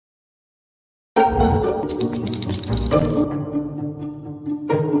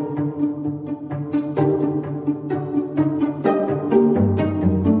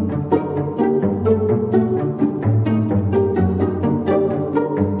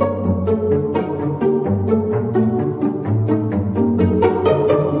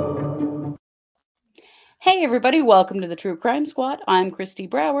everybody. Welcome to the True Crime Squad. I'm Christy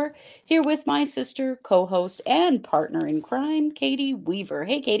Brower, here with my sister, co host, and partner in crime, Katie Weaver.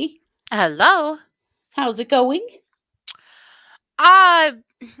 Hey, Katie. Hello. How's it going? Uh,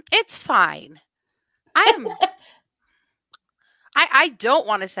 it's fine. I am I don't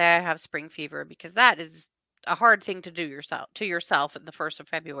want to say I have spring fever because that is a hard thing to do yourself at the 1st of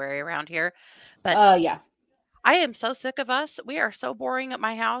February around here. But Yeah. I am so sick of us. We are so boring at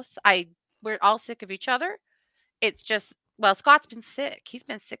my house. We're all sick of each other. It's just Scott's been sick. He's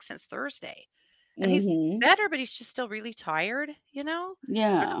been sick since Thursday. And he's Mm-hmm. better, but he's just still really tired. I don't know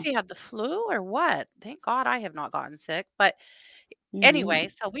Yeah. if he had the flu or what. Thank God I have not gotten sick. But Mm-hmm. anyway,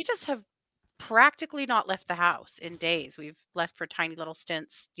 so we just have practically not left the house in days. We've left for tiny little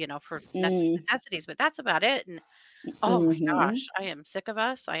stints, for necessities, but that's about it. And oh my Mm-hmm. gosh, I am sick of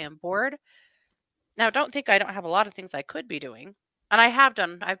us. I am bored. Now, don't think I don't have a lot of things I could be doing. And I have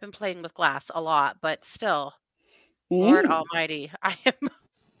done. I've been playing with glass a lot, but still, Lord Mm. Almighty,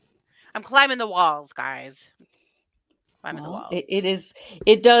 I'm climbing the walls, guys. Climbing the Well, walls.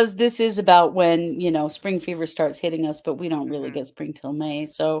 this is about when, spring fever starts hitting us, but we don't really Hmm. get spring till May.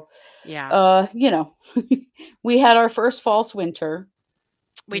 So, Yeah, you know, we had our first false winter.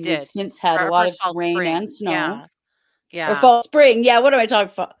 we We've did. since had a Our lot first of fall rain and spring. snow. Yeah, Or yeah. fall spring. Yeah, what am I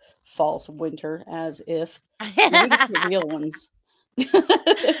talking false winter as if. We just get real ones.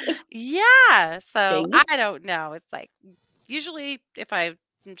 Yeah, so Dang I it. don't know. It's like usually if I'm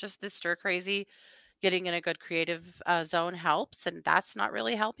just this stir crazy, getting in a good creative zone helps, and that's not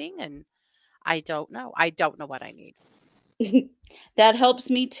really helping. And I don't know. I don't know what I need. That helps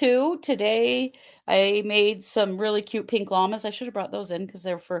me too. Today I made some really cute pink llamas. I should have brought those in because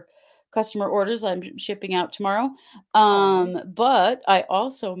they're for customer orders I'm shipping out tomorrow. Oh, But I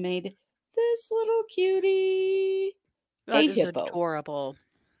also made this little cutie, that a is hippo. adorable.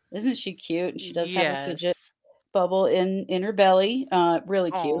 Isn't she cute? And she does have a fidget Yes. bubble in her belly.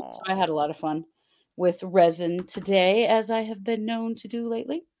 Really cute. So I Oh. had a lot of fun with resin today, as I have been known to do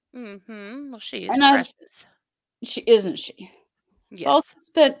lately. Mm-hmm. Well, she is And I've precious. she isn't she? I've also Yes.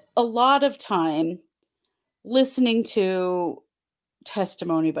 spent a lot of time listening to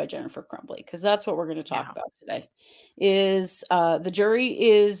testimony by Jennifer Crumbley because that's what we're going to talk Yeah. about today. Is the jury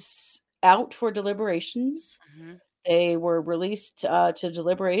is out for deliberations. Mm-hmm. They were released to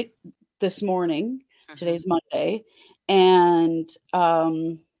deliberate this morning. Mm-hmm. Today's Monday, and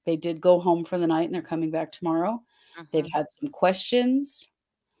they did go home for the night, and they're coming back tomorrow. They've Mm-hmm. had some questions.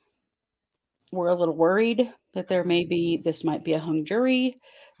 We're a little worried that Mm-hmm. this might be a hung jury.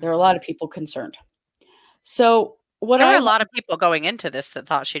 There are a Mm-hmm. lot of people concerned. So, what There were I a want, lot of people going into this that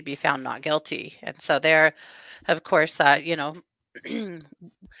thought she'd be found not guilty, and so they're, of course,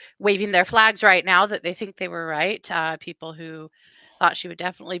 waving their flags right now that they think they were right. People who thought she would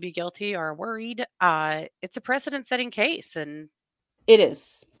definitely be guilty are worried. It's a precedent-setting case, and it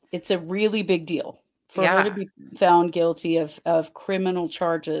is. It's a really big deal for her to yeah. be found guilty of criminal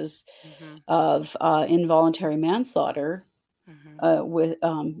charges Mhm, of involuntary manslaughter mhm, uh, with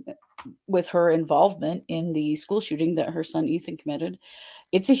um, with her involvement in the school shooting that her son Ethan committed.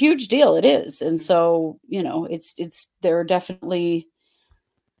 It's a huge deal. It is, and mhm, so it's there are definitely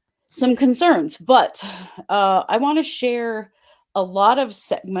some concerns, but I want to share a lot of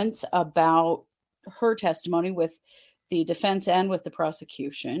segments about her testimony with the defense and with the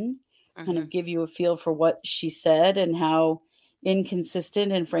prosecution, kind mhm, of give you a feel for what she said and how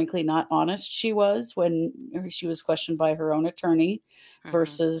inconsistent and frankly not honest she was when she was questioned by her own attorney mhm,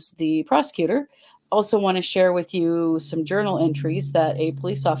 versus the prosecutor. Also want to share with you some journal entries that a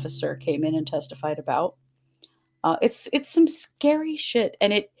police officer came in and testified about. It's some scary shit,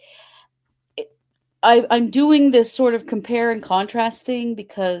 and I'm doing this sort of compare and contrast thing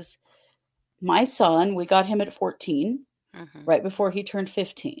because my son, we got him at 14, mhm, right before he turned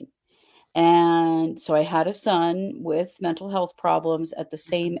 15. And so I had a son with mental health problems at the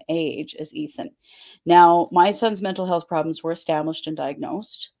mhm, same age as Ethan. Now, my son's mental health problems were established and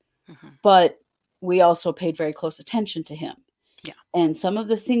diagnosed, mhm. but we also paid very close attention to him. Yeah. And some of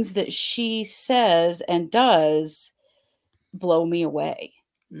the things that she says and does blow me away.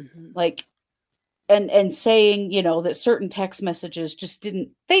 Mhm. Like, and saying, that certain text messages just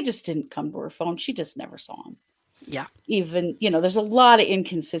didn't come to her phone. She just never saw them. Yeah. Even, there's a lot of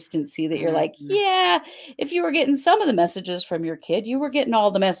inconsistency that you're like, Mhm, yeah, if you were getting some of the messages from your kid, you were getting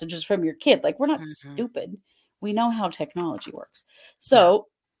all the messages from your kid. Like, we're not mhm. stupid. We know how technology works. Yeah. So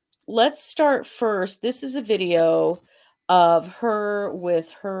let's start first. This is a video of her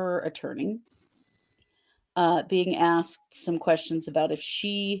with her attorney being asked some questions about if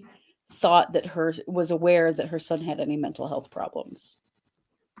she thought that her was aware that her son had any mental health problems.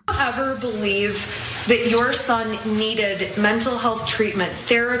 ever believe that your son needed mental health treatment,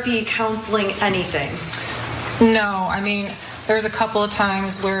 therapy, counseling, anything? No, I mean, there's a couple of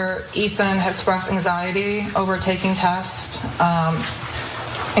times where Ethan had expressed anxiety over taking tests,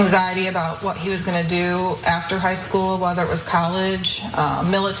 anxiety about what he was going to do after high school, whether it was college,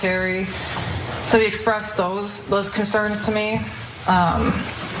 military. So he expressed those concerns to me,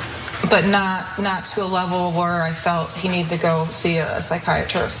 but not to a level where I felt he needed to go see a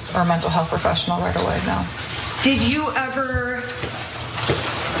psychiatrist or a mental health professional right away. No. Did you ever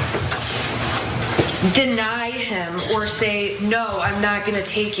deny him or say, no, I'm not going to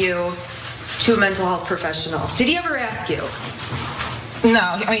take you to a mental health professional? Did he ever ask you? No,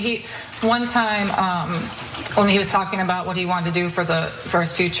 I mean, one time when he was talking about what he wanted to do for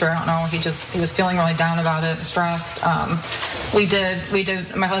his future, I don't know, he was feeling really down about it and stressed. My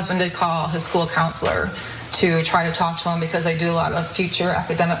husband did call his school counselor to try to talk to him because they do a lot of future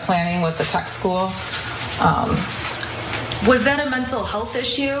academic planning with the tech school. Was that a mental health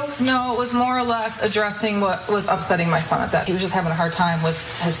issue? No, it was more or less addressing what was upsetting my son at that. He was just having a hard time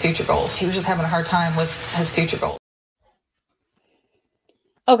with his future goals.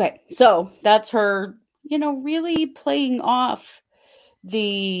 Okay, so that's her, really playing off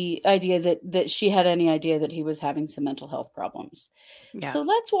the idea that she had any idea that he was having some mental health problems. Yeah. So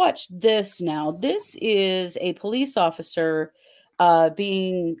let's watch this now. This is a police officer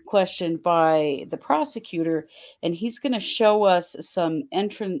being questioned by the prosecutor, and he's going to show us some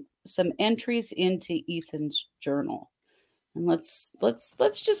entries into Ethan's journal. And let's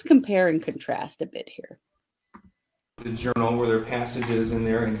just compare and contrast a bit here. The journal, were there passages in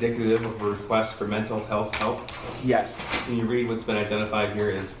there indicative of a request for mental health help? Yes. Can you read what's been identified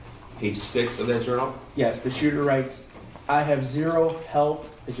here as page 6 of that journal? Yes, the shooter writes, I have zero help,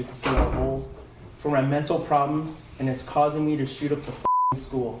 as you can see on bold, for my mental problems, and it's causing me to shoot up the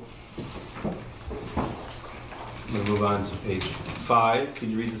school. We'll move on to page 5. Could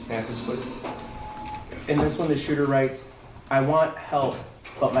you read this passage, please? In this one, the shooter writes, I want help,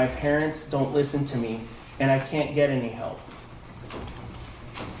 but my parents don't listen to me, and I can't get any help.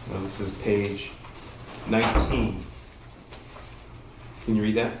 Now, this is page 19. Can you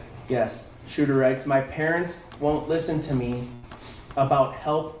read that? Yes. Shooter writes, my parents won't listen to me about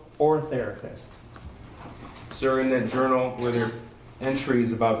help or therapist. Sir, in that journal, were there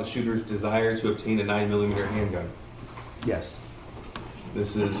entries about the shooter's desire to obtain a 9mm handgun? Yes.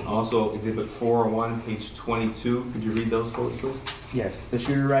 This is also Exhibit 401, page 22. Could you read those quotes, please? Yes. The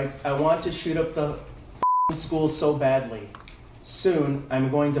shooter writes, I want to shoot up the school so badly. Soon, I'm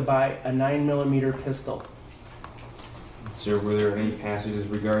going to buy a 9mm pistol. Sir, were there any passages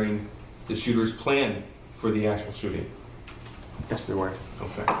regarding the shooter's plan for the actual shooting? Yes, there were.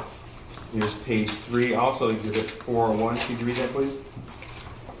 Okay. Here's page 3, also Exhibit 401. Could you read that, please?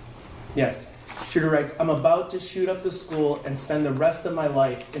 Yes. Shooter writes, I'm about to shoot up the school and spend the rest of my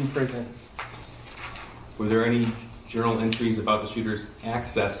life in prison. Were there any journal entries about the shooter's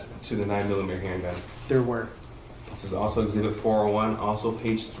access to the 9mm handgun? There were. This is also Exhibit 401, also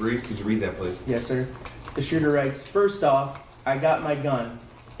page 3. Could you read that, please? Yes, sir. The shooter writes, first off, I got my gun.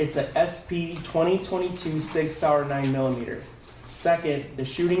 It's a SP 2022 Sig Sauer 9mm. Second, the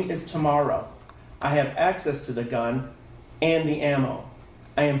shooting is tomorrow. I have access to the gun and the ammo.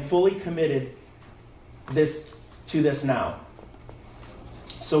 I am fully committed to this now.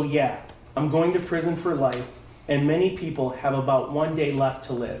 So yeah, I'm going to prison for life, and many people have about 1 day left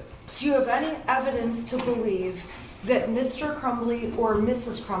to live. Do you have any evidence to believe that Mr. Crumbley or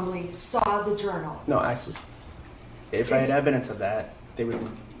Mrs. Crumbley saw the journal? No, if I had evidence of that,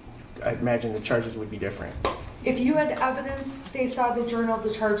 I imagine the charges would be different. If you had evidence they saw the journal,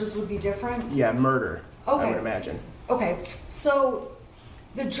 the charges would be different? Yeah, murder, okay. I would imagine. Okay, so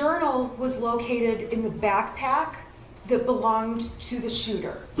the journal was located in the backpack that belonged to the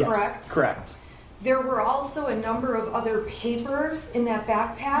shooter, correct? Yes, correct. There were also a number of other papers in that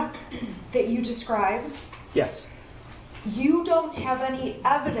backpack that you described. Yes. You don't have any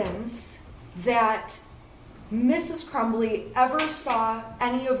evidence that Mrs. Crumbley ever saw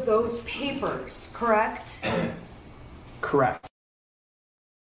any of those papers, correct? Correct.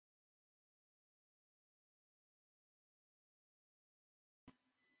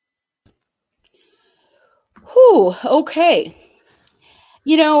 Whew, okay.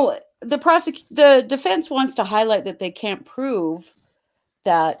 The defense wants to highlight that they can't prove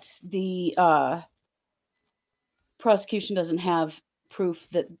that the prosecution doesn't have proof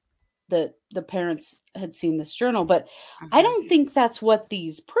that the parents had seen this journal, but I don't think that's what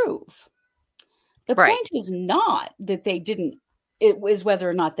these prove. The point is not that they didn't, it was whether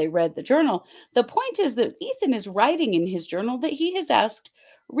or not they read the journal. The point is that Ethan is writing in his journal that he has asked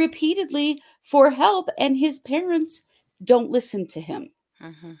repeatedly for help, and his parents don't listen to him.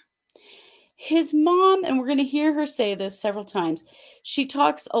 Mhm. His mom, and we're going to hear her say this several times, she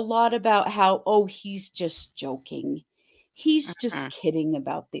talks a lot about how, oh, he's just joking. He's just Mhm. kidding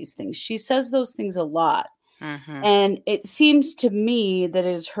about these things. She says those things a lot. Mhm. And it seems to me that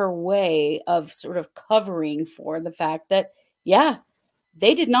is her way of sort of covering for the fact that, yeah,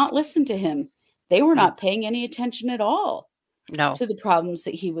 they did not listen to him. They were Mm. not paying any attention at all No. to the problems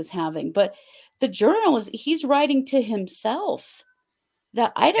that he was having. But the journal he's writing to himself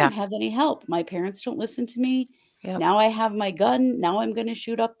that I Yeah. don't have any help. My parents don't listen to me. Yep. Now I have my gun. Now I'm going to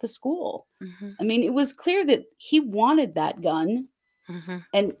shoot up the school. Mhm. I mean, it was clear that he wanted that gun. Mhm.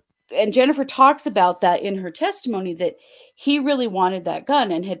 And Jennifer talks about that in her testimony, that he really wanted that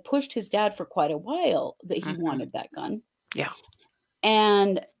gun and had pushed his dad for quite a while that he Mhm. wanted that gun. Yeah.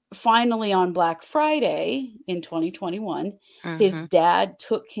 And finally, on Black Friday in 2021, his Mhm. dad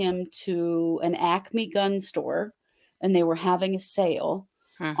took him to an Acme gun store, and they were having a sale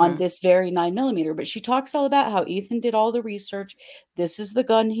on Mhm. this very 9mm. But she talks all about how Ethan did all the research. This is the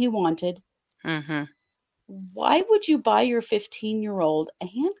gun he wanted. Mhm. Why would you buy your 15-year-old a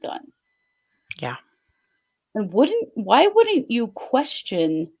handgun? Yeah. And why wouldn't you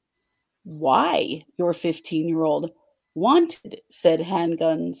question why your 15-year-old wanted said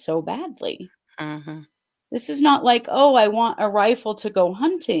handgun so badly? Mhm. This is not like, "Oh, I want a rifle to go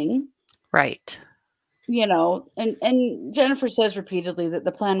hunting," Right. and Jennifer says repeatedly that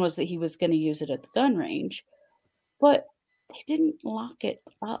the plan was that he was gonna use it at the gun range, but they didn't lock it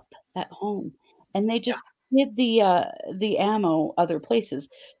up at home, and they Yeah. just hid the ammo other places,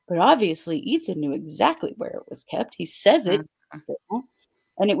 but obviously Ethan knew exactly where it was kept. He says it, Mhm.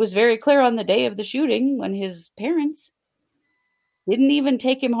 and it was very clear on the day of the shooting when his parents didn't even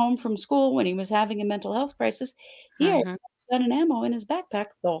take him home from school when he was having a mental health crisis. He had Mhm. gun and ammo in his backpack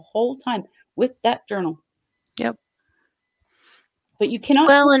the whole time with that journal. Yep. But you cannot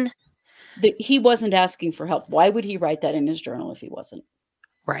Well, and that he wasn't asking for help. Why would he write that in his journal if he wasn't?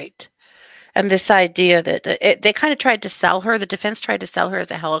 right. And this idea that they kind of tried to sell her, the defense tried to sell her as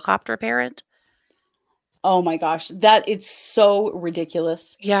a helicopter parent. Oh my gosh, that it's so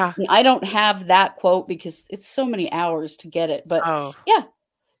ridiculous. Yeah. And I don't have that quote because it's so many hours to get it, but Oh. yeah,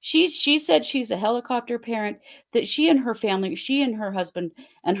 she said she's a helicopter parent, that she and her family, she and her husband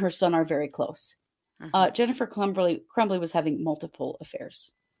and her son are very close. Mhm. Jennifer Crumbley was having multiple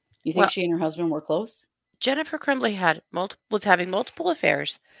affairs. You think Well, she and her husband were close? Jennifer Crumbley was having multiple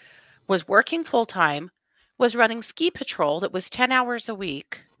affairs, was working full time, was running ski patrol that was 10 hours a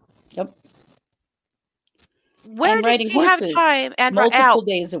week. Yep. Where And does riding she have horses time and multiple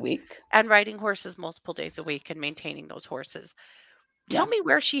days a week. and riding horses multiple days a week and maintaining those horses? Tell Yeah, me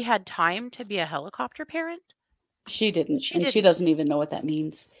where she had time to be a helicopter parent? she didn't, She and she didn't. doesn't even know what that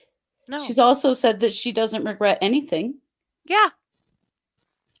means. No. She's also said that she doesn't regret anything Yeah.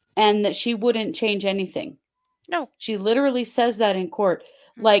 and that she wouldn't change anything. No. She literally says that in court.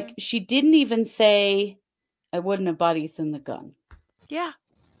 Like, Mhm. she didn't even say, "I wouldn't have bought Ethan the gun." Yeah.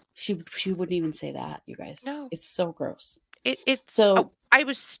 She wouldn't even say that, you guys. No. It's so gross. It's So, I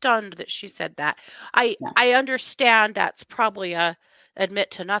was stunned that she said that. yeah, I understand that's probably a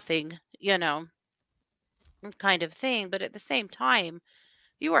admit to nothing, kind of thing, but at the same time,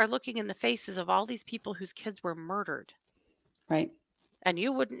 you are looking in the faces of all these people whose kids were murdered, right. and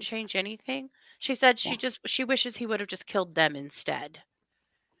you wouldn't change anything. She said Yeah. she wishes he would have just killed them instead.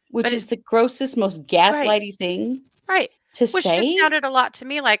 Which But is it's the grossest, most right, gaslighty thing right. to Which just say. sounded a lot to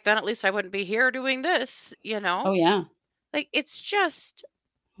me like then at least I wouldn't be here doing this. Oh, yeah. Like it's just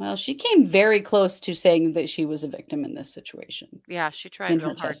Well, she came very close to saying that she was a victim in this situation yeah, she tried in real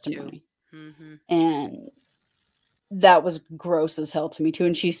her hard too. testimony. Mhm. And that was gross as hell to me too.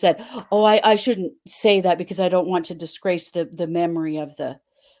 And she said, "Oh, I shouldn't say that because I don't want to disgrace the memory of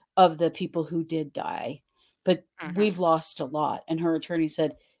the people who did die. But Mhm. we've lost a lot." And her attorney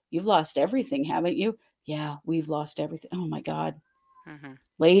said, "You've lost everything, haven't you?" "Yeah, we've lost everything." Oh my God. Mhm.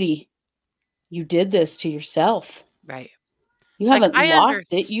 Lady, you did this to yourself. Right. You Like haven't I lost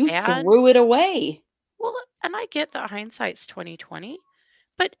it. You understand. threw it away. Well, and I get that hindsight's 2020,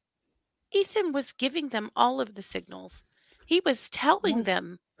 but Ethan was giving them all of the signals. He was telling Was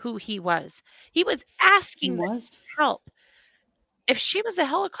them who he was. He was he asking them was. for help. If she was a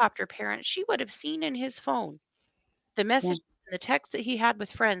helicopter parent, she would have seen in his phone the Yeah. messages and the texts that he had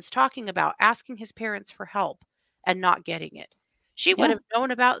with friends talking about asking his parents for help and not getting it. She would Yeah. have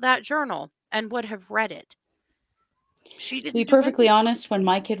known about that journal and would have read it. She To be didn't do perfectly any. honest, when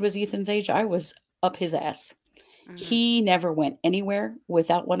my kid was Ethan's age, I was up his ass. Mhm. He never went anywhere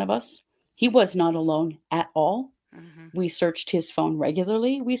without one of us. He was not alone at all. We searched his phone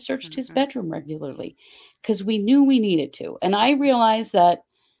regularly. We searched his bedroom regularly because we knew we needed to. And I realized that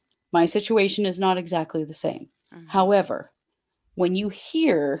my situation is not exactly the same. However, when you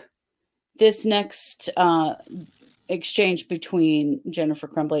hear this next exchange between Jennifer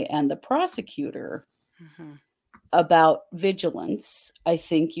Crumbley and the prosecutor about vigilance, I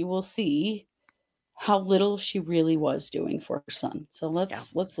think you will see how little she really was doing for her son. So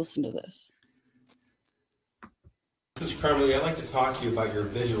let's listen to this. Mr. Crumbley, I'd like to talk to you about your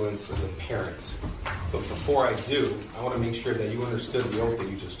vigilance as a parent. But before I do, I want to make sure that you understood the oath that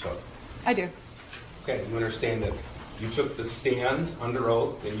you just took. I do. Okay, you understand that you took the stand under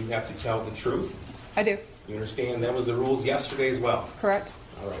oath and you have to tell the truth? I do. You understand that was the rules yesterday as well? Correct.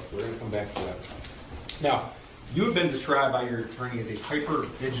 All right, we're going to come back to that. Now, you have been described by your attorney as a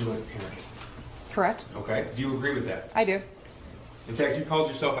hyper-vigilant parent. Correct. Okay, do you agree with that? I do. In fact, you called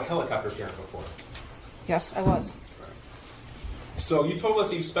yourself a helicopter parent before. Yes, I was. So you told us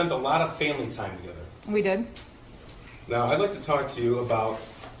that you spent a lot of family time together. We did. Now, I'd like to talk to you about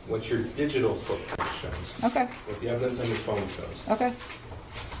what your digital footprint shows. Okay. What the evidence on your phone shows. Okay.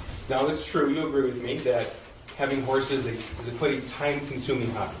 Now, it's true, you agree with me, that having horses is quite a time-consuming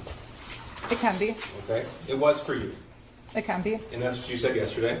hobby. It can be. Okay? It was for you. It can be. And that's what you said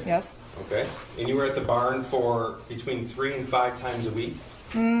yesterday? Yes. Okay. And you were at the barn for between 3 and 5 times a week?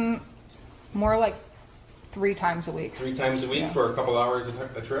 More like 3 times a week. 3 times a week for a couple hours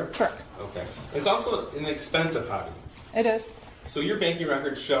a trip? Correct. Okay. It's also an expensive hobby. It is. So your banking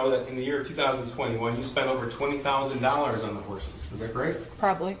records show that in the year 2021, you spent over $20,000 on the horses. Is that correct?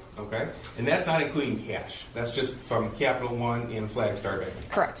 Probably. Okay. And that's not including cash. That's just from Capital One and Flagstar Bank.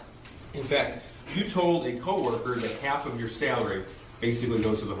 Correct. In fact, you told a coworker that half of your salary basically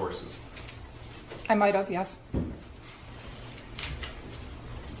goes to the horses. I might have, yes.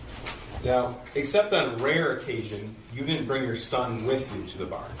 Now, except on rare occasion, you didn't bring your son with you to the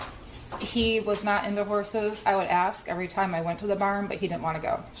barn. He was not into horses. I would ask every time I went to the barn, but he didn't want to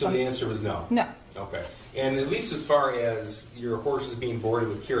go. So the answer was no? No. Okay. And at least as far as your horses being boarded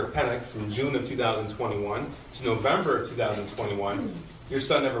with Kira Pennock from June of 2021 to November of 2021, your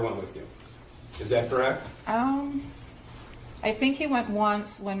son never went with you. Is that correct? I think he went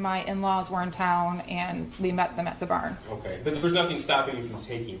once when my in-laws were in town and we met them at the barn. Okay. But there's nothing stopping you from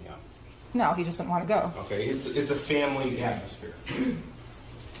taking him? No, he just didn't want to go. Okay. It's a family atmosphere.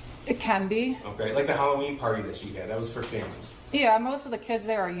 It can be. Okay. Like the Halloween party that you had. That was for families. Yeah, most of the kids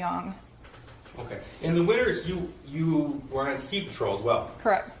there are young. Okay. In the winters, you were on ski patrol as well?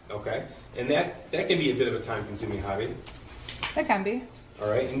 Correct. Okay. And that can be a bit of a time-consuming hobby. It can be. All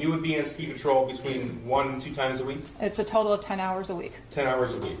right. And you would be on ski patrol between 1 and 2 times a week? It's a total of 10 hours a week. 10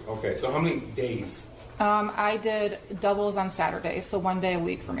 hours a week. Okay. So how many days? I did doubles on Saturdays, so 1 day a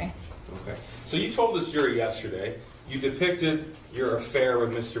week for me. Okay. So you told this jury yesterday, you depicted your affair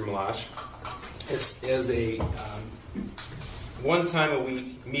with Mr. Malash as a one time a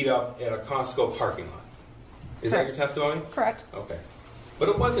week meet up at a Costco parking lot. Is that your testimony? Correct. Okay. But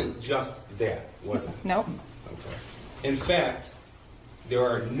it wasn't just that, was it? Nope. Okay. In fact, there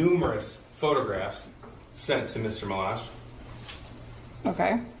are numerous photographs sent to Mr. Malash.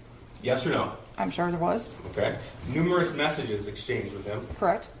 Okay. Yes or no? I'm sure there was. Okay. Numerous messages exchanged with him.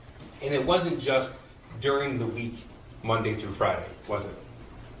 Correct. And it wasn't just during the week, Monday through Friday, was it?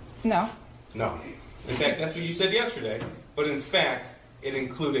 No. No. In fact, that's what you said yesterday. But in fact, it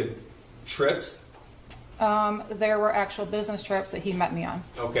included trips. There were actual business trips that he met me on.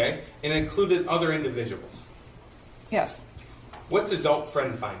 Okay. And it included other individuals. Yes. What's Adult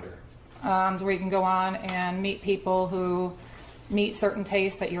Friend Finder? It's where you can go on and meet people who meet certain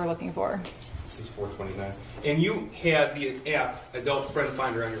tastes that you're looking for. This is 429. And you had the app, Adult Friend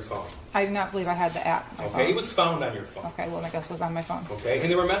Finder, on your phone. I do not believe I had the app on my Okay. phone. It was found on your phone. Okay, well, I guess it was on my phone. Okay. And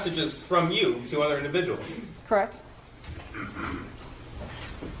there were messages from you to other individuals. Correct.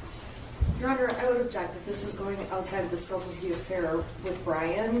 Your Honor, I would object that this is going outside of the scope of the affair with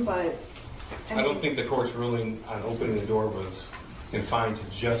Brian, but... I don't think the court's ruling on opening the door was confined to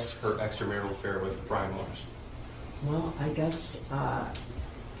just her extramarital affair with Brian Malash. Well, I guess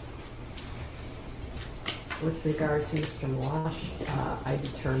with regard to Mr. Malash, I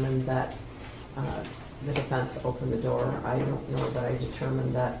determined that the defense opened the door. I don't know that I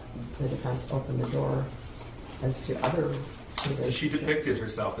determined that the defense opened the door as to other relationships. She depicted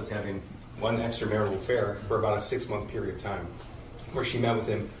herself as having one extramarital affair for about a 6-month period of time, where she met with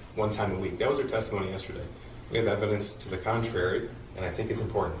him 1 time a week. That was her testimony yesterday. We have evidence to the contrary, and I think it's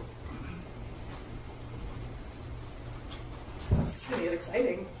important. It's going to get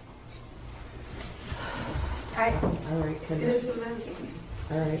exciting. All right, It is what it is.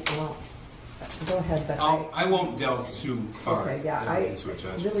 all right, well, Go ahead, but I won't delve too far okay, yeah, into it,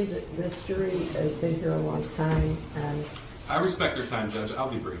 Judge. Really, this jury has been here a long time, and I respect your time, Judge. I'll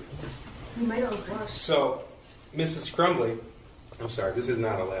be brief. You might not blush. So, Mrs. Crumbley, I'm sorry, this is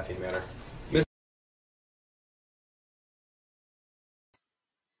not a laughing matter.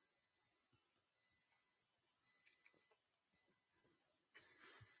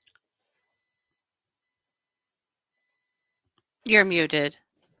 You're muted.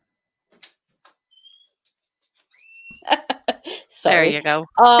 Sorry. There you go.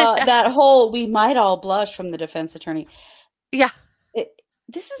 That whole "we might all blush" from the defense attorney. Yeah.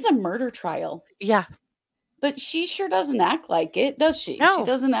 This is a murder trial. Yeah. But she sure doesn't act like it, does she? No. She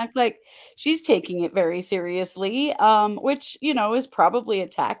doesn't act like she's taking it very seriously, which, is probably a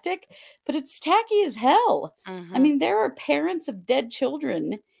tactic, but it's tacky as hell. Mm-hmm. I mean, there are parents of dead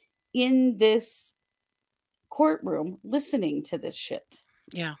children in this courtroom listening to this shit.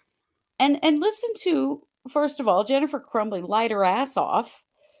 Yeah. And listen to, first of all, Jennifer Crumbley lied her ass off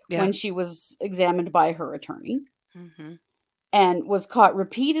when she was examined by her attorney and was caught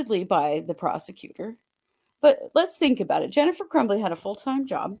repeatedly by the prosecutor. But let's think about it. Jennifer Crumbley had a full-time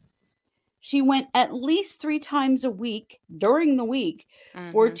job. She went at least 3 times a week during the week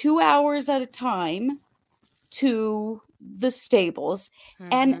for 2 hours at a time to the stables.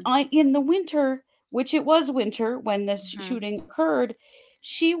 And in the winter, which it was winter when this shooting occurred,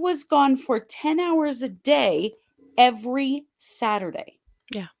 she was gone for 10 hours a day every Saturday.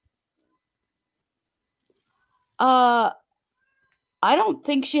 Yeah. I don't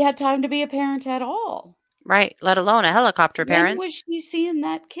think she had time to be a parent at all. Right. Let alone a helicopter parent. When was she seeing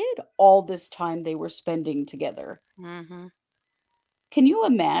that kid all this time they were spending together? Mm-hmm. Can you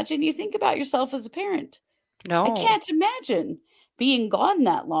imagine? You think about yourself as a parent. No. I can't imagine being gone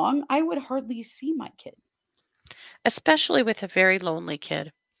that long. I would hardly see my kid. Especially with a very lonely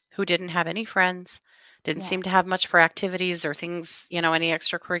kid who didn't have any friends, didn't seem to have much for activities or things, any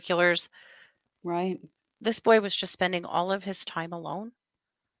extracurriculars. Right. This boy was just spending all of his time alone.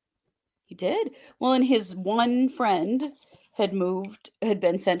 He did. Well, and his one friend had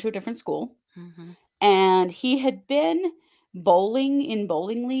been sent to a different school. And he had been bowling in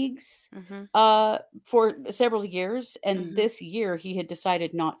bowling leagues for several years. And this year he had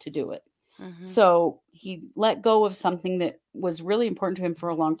decided not to do it. So he let go of something that was really important to him for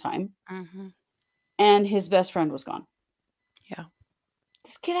a long time. And his best friend was gone. Yeah.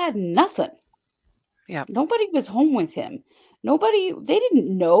 This kid had nothing. Yeah. Nobody was home with him. They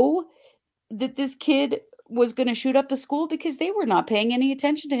didn't know that this kid was going to shoot up a school because they were not paying any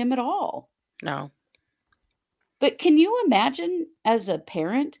attention to him at all. No. But can you imagine as a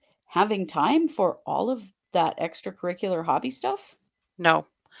parent having time for all of that extracurricular hobby stuff? No.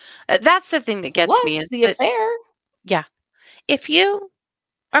 That's the thing that gets Plus me is the affair. Yeah. A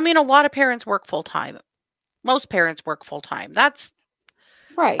lot of parents work full time. Most parents work full time. That's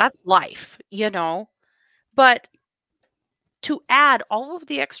right. That's life, But to add all of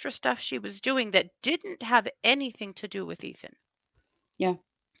the extra stuff she was doing that didn't have anything to do with Ethan. Yeah.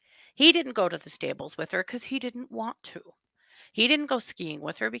 He didn't go to the stables with her because he didn't want to. He didn't go skiing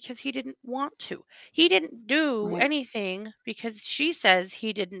with her because he didn't want to. He didn't do anything because she says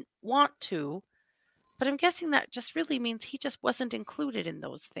he didn't want to. But I'm guessing that just really means he just wasn't included in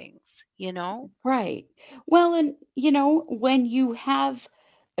those things, Right. Well, and, when you have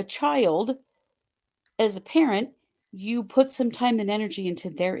a child as a parent, you put some time and energy into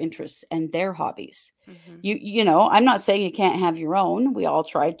their interests and their hobbies. I'm not saying you can't have your own. We all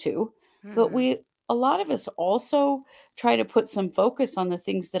try to, but a lot of us also try to put some focus on the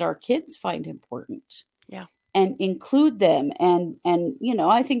things that our kids find important. Yeah. And include them. And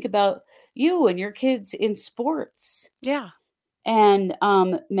I think about you and your kids in sports. Yeah. And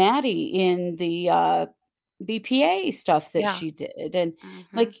Maddie in the BPA stuff that she did. And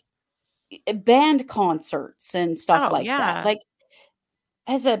like band concerts and stuff like that. Like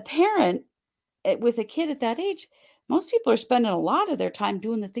as a parent with a kid at that age, most people are spending a lot of their time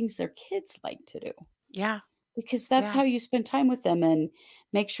doing the things their kids like to do. Yeah. Because that's how you spend time with them and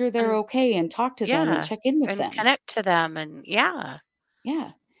make sure they're okay and talk to them and check in with them. And connect to them and Yeah.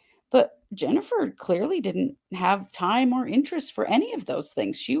 But Jennifer clearly didn't have time or interest for any of those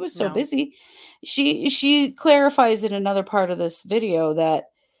things. She was so busy. She clarifies in another part of this video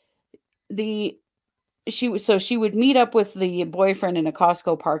that she would meet up with the boyfriend in a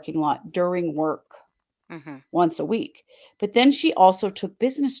Costco parking lot during work once a week. But then she also took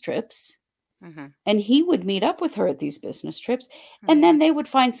business trips and he would meet up with her at these business trips. And then they would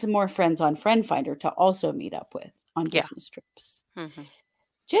find some more friends on Friend Finder to also meet up with on business trips.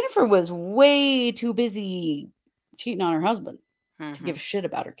 Jennifer was way too busy cheating on her husband to give a shit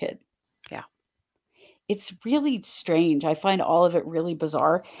about her kid. Yeah. It's really strange. I find all of it really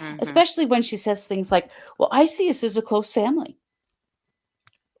bizarre, Mhm. especially when she says things like, "Well, I see us as a close family."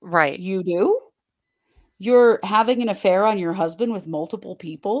 Right. You do? You're having an affair on your husband with multiple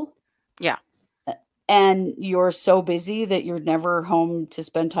people, Yeah. and you're so busy that you're never home to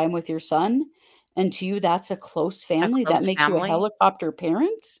spend time with your son, and to you, that's a close A family? That close makes you a family. helicopter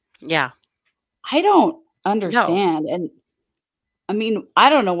parent? Yeah. I don't No. understand, and I mean, I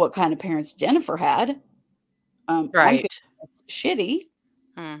don't know what kind of parents Jennifer had. I'm gonna Right. guess shitty.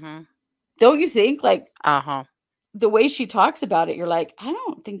 Mhm. Don't you think? Like, Uh-huh. the way she talks about it, you're like, "I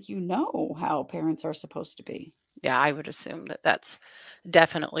don't think you know how parents are supposed to be." Yeah, I would assume that that's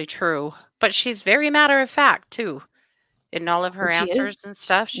definitely true. But she's very matter of fact too in all of her Which she answers is. and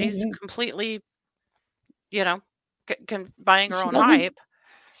stuff. She's Mhm. completely, you know, buying her She own doesn't hype.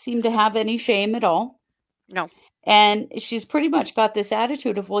 seem to have any shame at all, No. and she's pretty much got this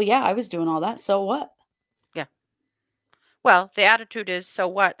attitude of, "Well, yeah, I was doing all that, so what?" Yeah. Well, the attitude is, so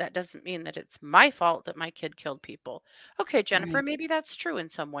what? That doesn't mean that it's my fault that my kid killed people. Okay, Jennifer, Right. maybe that's true in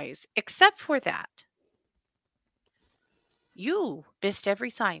some ways, except for that. You missed every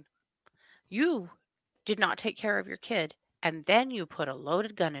sign. You did not take care of your kid, and then you put a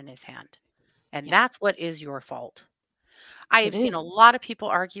loaded gun in his hand. And Yeah, that's what is your fault. I it have seen is. a lot of people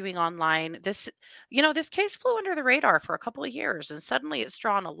arguing online. This case flew under the radar for a couple of years, and suddenly it's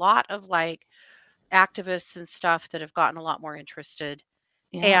drawn a lot of like activists and stuff that have gotten a lot more interested.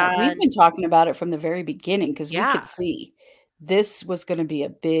 Yeah, we've And been talking about it from the very beginning because we could yeah, see this was gonna be a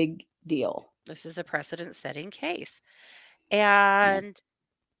big deal. this is a precedent setting case. Yeah, And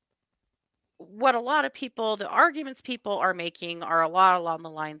what a lot of people, the arguments people are making are a lot along the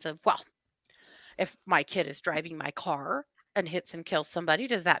lines of, well, if my kid is driving my car and hits and kills somebody,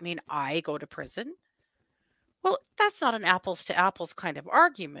 does that mean I go to prison? Well, that's not an apples to apples kind of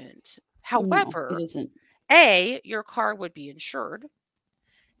argument. no, it However, isn't. A, your car would be insured,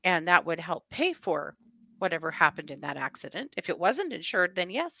 and that would help pay for whatever happened in that accident. If it wasn't insured, then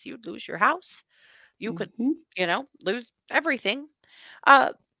yes, you'd lose your house. You could, Mhm. lose everything.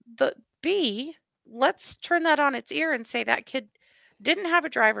 Uh, but B, let's turn that on its ear and say that kid didn't have a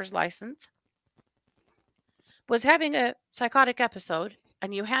driver's license, was having a psychotic episode,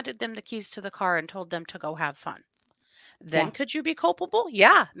 and you handed them the keys to the car and told them to go have fun. Then Yeah, could you be culpable?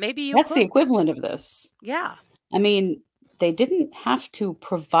 Yeah, maybe you that's the could. equivalent of this. Yeah. I mean, they didn't have to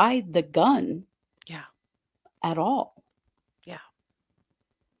provide the gun Yeah. at all. Yeah.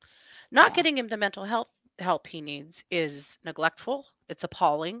 Not Yeah, getting him the mental health help he needs is neglectful. It's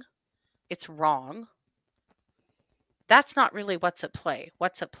appalling. It's wrong. That's not really what's at play.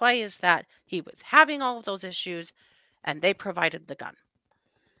 What's at play is that he was having all of those issues and they provided the gun.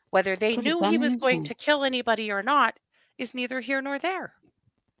 Whether they put a knew gun he in was his going hand. to kill anybody or not is neither here nor there.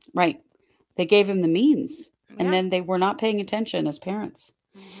 Right. They gave him the means, and Yeah. then they were not paying attention as parents.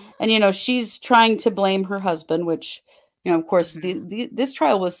 Mhm. And, she's trying to blame her husband, which, of course, Mhm. this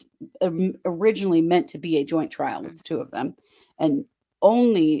trial was originally meant to be a joint trial with Mhm. the two of them. And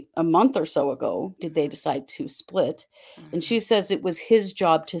only a month or so ago did they decide to split. And she Mhm. says it was his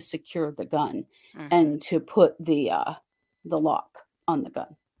job to secure the gun Mhm. and to put the lock on the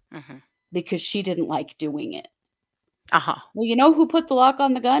gun Mhm. because she didn't like doing it. Uh-huh. Well, you know who put the lock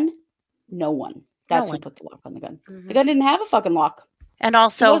on the gun? No one. No That's who one. put the lock on the gun. The Mhm. gun didn't have a fucking lock. And It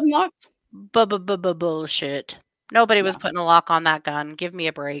also wasn't locked. bullshit. Nobody was Yeah, putting a lock on that gun. Give me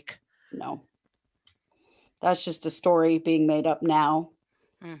a break. no. That's just a story being made up now.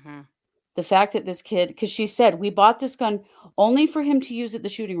 Mhm. The fact that this kid, because she said, we bought this gun only for him to use at the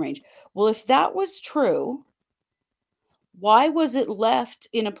shooting range. Well, if that was true, why was it left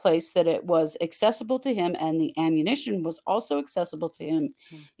in a place that it was accessible to him and the ammunition was also accessible to him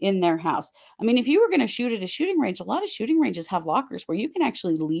Mm. in their house? I mean, if you were going to shoot at a shooting range, a lot of shooting ranges have lockers where you can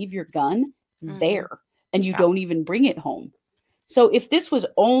actually leave your gun Mhm. there and you Yeah. don't even bring it home. So if this was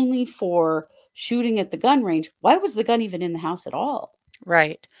only for shooting at the gun range, why was the gun even in the house at all?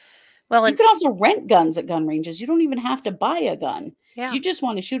 Right. Well, You and can also rent guns at gun ranges. You don't even have to buy a gun. If yeah. you just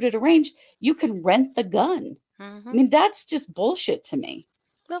want to shoot at a range, you can rent the gun. I Mhm. mean, that's just bullshit to me.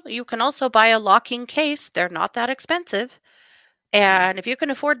 Well, you can also buy a locking case. They're not that expensive. Yeah, And if you can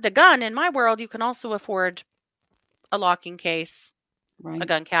afford the gun, in my world, you can also afford a locking case, a right,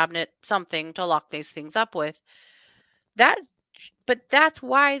 gun cabinet, something to lock these things up with. That but that's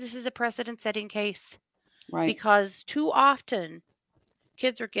why this is a precedent-setting case, right. because too often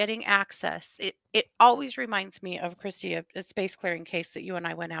kids are getting access. It always reminds me of Christy, a space clearing case that you and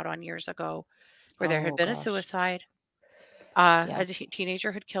I went out on years ago, where there had Oh been a gosh. suicide. Yeah. A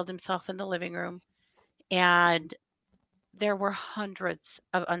teenager had killed himself in the living room, and There were hundreds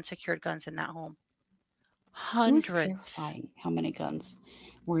of unsecured guns in that home. It was Hundreds. terrifying how many guns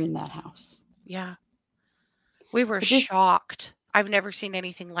were in that house. Yeah. We were But this- shocked. I've never seen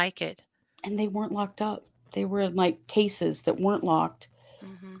anything like it. And they weren't locked up. They were in like cases that weren't locked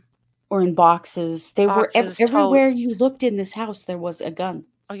hmm or in boxes. They were Boxes, everywhere totes. you looked in this house, there was a gun.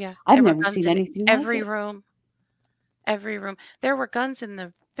 Oh yeah. I've There were never guns seen in anything like every it. room. Every room. There were guns in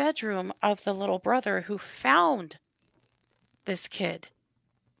the bedroom of the little brother who found this kid.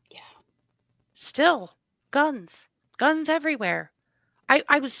 Yeah. Still, guns. Guns everywhere.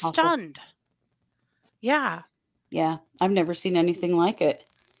 I was Awful. stunned. Yeah. Yeah, I've never seen anything like it.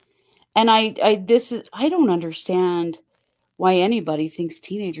 And I don't understand why anybody thinks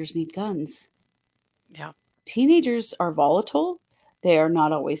teenagers need guns. Yeah. Teenagers are volatile. They are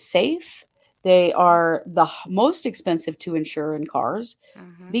not always safe. They are the most expensive to insure in cars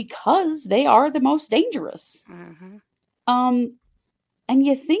hmm because they are the most dangerous. hmm And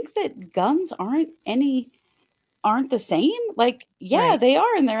you think that guns aren't the same? Like, yeah, Right. they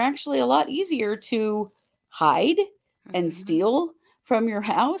are, and they're actually a lot easier to hide and hmm steal from your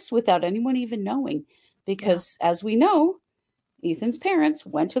house without anyone even knowing. Because as we know, Ethan's parents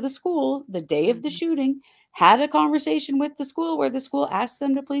went to the school the day of the hmm shooting, had a conversation with the school where the school asked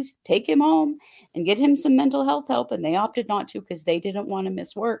them to please take him home and get him some mental health help, and they opted not to because they didn't want to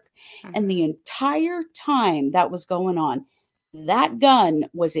miss work. And the entire time that was going on, that gun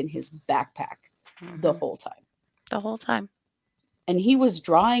was in his backpack the hmm whole time. The whole time. And he was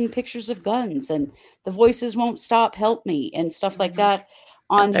drawing pictures of guns and the voices won't stop, help me, and stuff like hmm that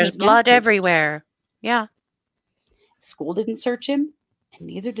on There's his blood backpack. everywhere. Yeah. School didn't search him, and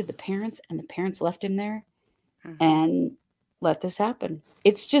neither did the parents, and the parents left him there hmm and let this happen.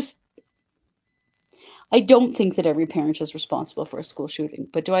 It's just, I don't think that every parent is responsible for a school shooting,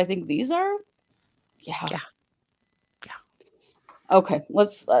 but do I think these are? Yeah. Yeah. Okay,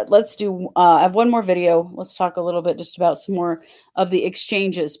 let's do. I have one more video. Let's talk a little bit just about some more of the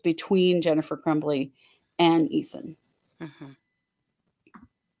exchanges between Jennifer Crumbley and Ethan. hmm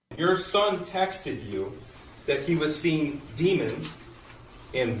Your son texted you that he was seeing demons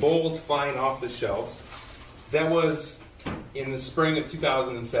and bowls flying off the shelves. That was in the spring of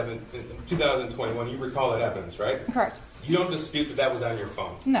 2021. You recall that evidence, right? Correct. You don't dispute that that was on your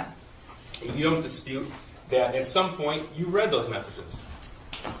phone. No. And you don't dispute that at some point you read those messages.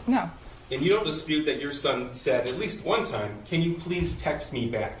 No. And you don't dispute that your son said at least one time, "Can you please text me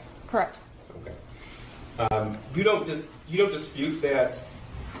back?" Correct. Okay. You don't dispute that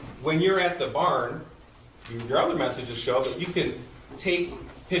when you're at the barn, your other messages show that you can take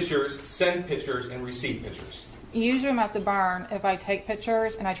pictures, send pictures, and receive pictures. Usually I'm at the barn. If I take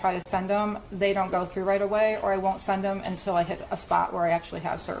pictures and I try to send them, they don't go through right away, or I won't send them until I hit a spot where I actually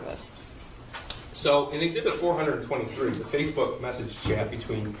have service. So in Exhibit 423, the Facebook message chat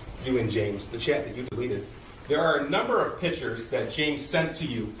between you and James, the chat that you deleted, there are a number of pictures that James sent to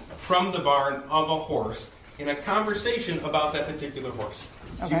you from the barn of a horse in a conversation about that particular horse.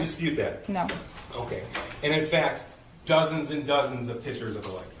 Do you Okay. dispute that? No. Okay. And in fact, dozens and dozens of pictures of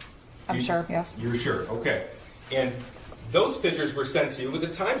the lake. I'm sure, yes. You're sure, okay. And those pictures were sent to you with a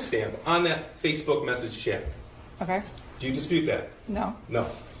timestamp on that Facebook message chat. Okay. Do you dispute that? No. No.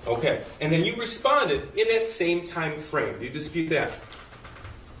 Okay. And then you responded in that same time frame. Do you dispute that?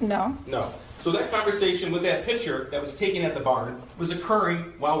 No. No. So that conversation with that picture that was taken at the barn was occurring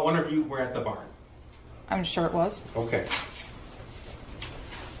while one of you were at the barn. I'm sure it was. Okay.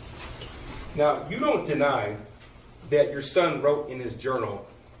 Now, you don't deny that your son wrote in his journal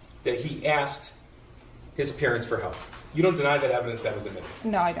that he asked his parents for help. You don't deny that evidence that was admitted.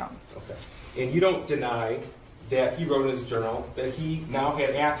 No, I don't. Okay. And you don't deny that he wrote in his journal that he now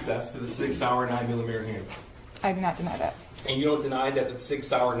had access to the 6-hour 9mm handgun. I do not deny that. And you don't deny that the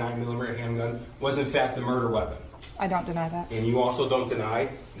 6-hour 9mm handgun was in fact the murder weapon. I don't deny that. And you also don't deny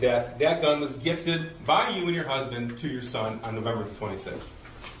that that gun was gifted by you and your husband to your son on November the 26th.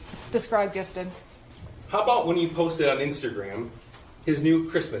 Describe gifted. How about when you posted on Instagram his new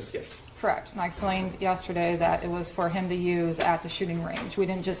Christmas gift? Correct. And I explained yesterday that it was for him to use at the shooting range. We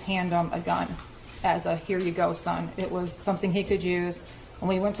didn't just hand him a gun as a here you go, son. It was something he could use when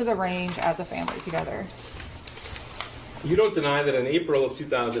we went to the range as a family together. You don't deny that in April of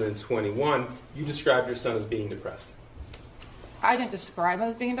 2021, you described your son as being depressed. I didn't describe him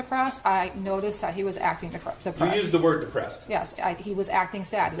as being depressed. I noticed that he was acting depressed. You used the word depressed. Yes, he was acting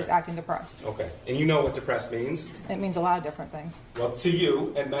sad. He was acting depressed. Okay. And you know what depressed means? It means a lot of different things. Well, to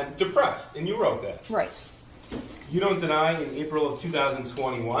you, it meant depressed, and you wrote that. Right. You don't deny in April of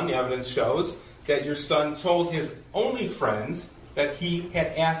 2021, the evidence shows, that your son told his only friend that he had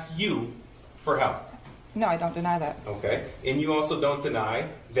asked you for help. No, I don't deny that. Okay. And you also don't deny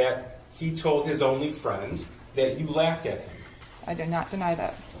that he told his only friend that you laughed at him. I do not deny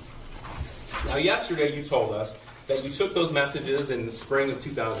that. Now, yesterday you told us that you took those messages in the spring of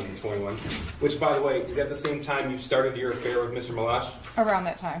 2021, which, by the way, is at the same time you started your affair with Mr. Malash? Around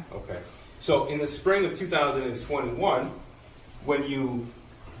that time. Okay. So, in the spring of 2021, when you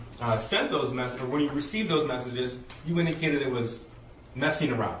sent those messages, or when you received those messages, you indicated it was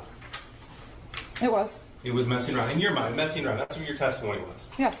messing around. It was. It was messing around. In your mind, messing around. That's what your testimony was.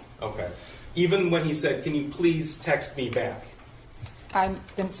 Yes. Okay. Even when he said, "Can you please text me back?" I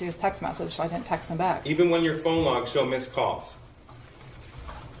didn't see his text message, so I didn't text him back. Even when your phone logs show missed calls.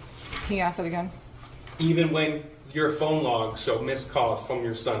 Can you ask it again? Even when your phone logs show missed calls from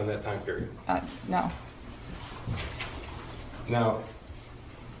your son in that time period. No. Now,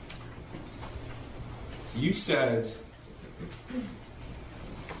 you said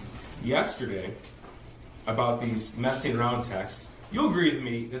yesterday about these messing around texts. You agree with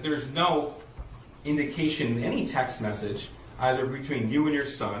me that there's no indication in any text message, either between you and your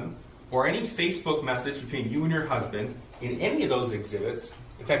son, or any Facebook message between you and your husband, in any of those exhibits,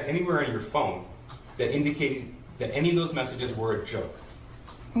 in fact, anywhere on your phone, that indicated that any of those messages were a joke.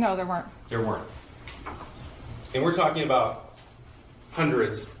 No, there weren't. There weren't. And we're talking about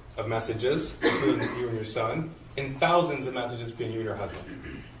hundreds of messages between you and your son, and thousands of messages between you and your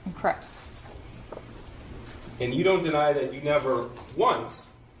husband. Correct. And you don't deny that you never once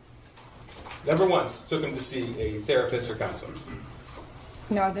took him to see a therapist or counselor.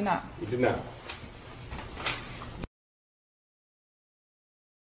 No, I did not. You did not.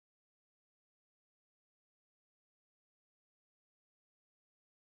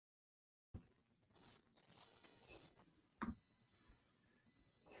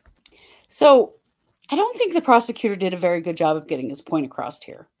 So, I don't think the prosecutor did a very good job of getting his point across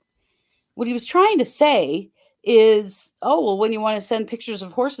here. What he was trying to say is, oh, well, when you want to send pictures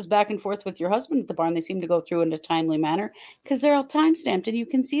of horses back and forth with your husband at the barn, they seem to go through in a timely manner because they're all time-stamped and you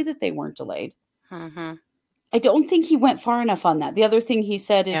can see that they weren't delayed. Mm-hmm. I don't think he went far enough on that. The other thing he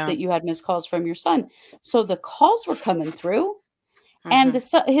said is that you had missed calls from your son. So the calls were coming through, and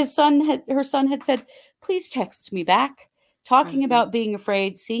her son had said, please text me back, talking about being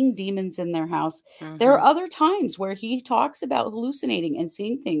afraid, seeing demons in their house. There are other times where he talks about hallucinating and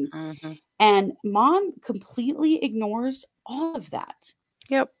seeing things. And mom completely ignores all of that.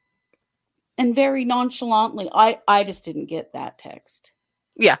 Yep. And very nonchalantly, I just didn't get that text.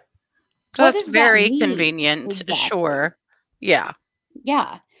 Yeah. What That's does very that mean? convenient. Exactly. Sure. Yeah.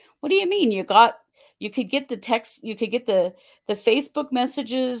 Yeah. What do you mean? You could get the text, you could get the Facebook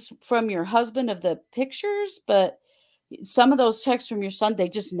messages from your husband of the pictures, but some of those texts from your son, they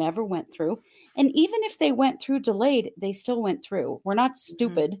just never went through. And even if they went through delayed, they still went through. We're not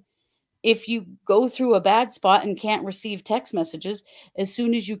stupid. If you go through a bad spot and can't receive text messages, as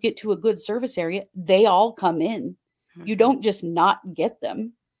soon as you get to a good service area, they all come in. You don't just not get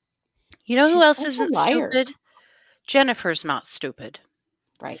them. You know who She's else such a isn't liar. stupid? Jennifer's not stupid.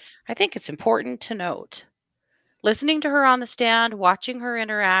 Right. I think it's important to note. Listening to her on the stand, watching her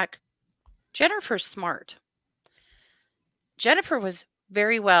interact, Jennifer's smart. Jennifer was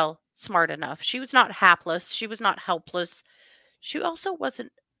very well smart enough. She was not hapless. She was not helpless. She also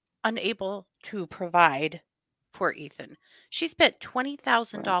wasn't unable to provide for Ethan. She spent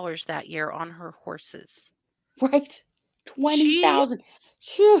 $20,000 that year on her horses. Right. 20,000.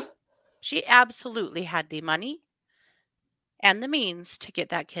 Phew. She absolutely had the money and the means to get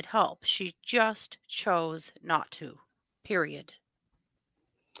that kid help. She just chose not to. Period.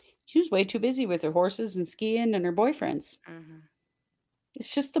 She was way too busy with her horses and skiing and her boyfriends.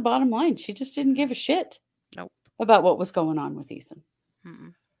 It's just the bottom line. She just didn't give a shit about what was going on with Ethan.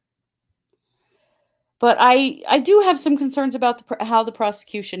 But I do have some concerns about how the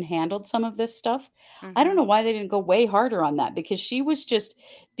prosecution handled some of this stuff. I don't know why they didn't go way harder on that, because she was just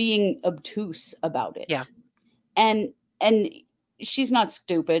being obtuse about it. Yeah. And she's not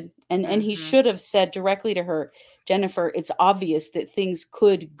stupid. And he should have said directly to her, Jennifer, it's obvious that things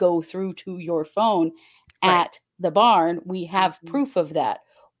could go through to your phone at the barn. We have proof of that.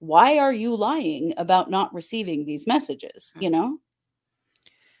 Why are you lying about not receiving these messages? You know?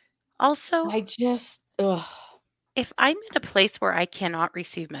 Also, I just, if I'm in a place where I cannot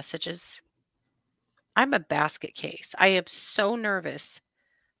receive messages, I'm a basket case. I am so nervous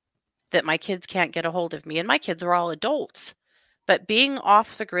that my kids can't get a hold of me. And my kids are all adults. But being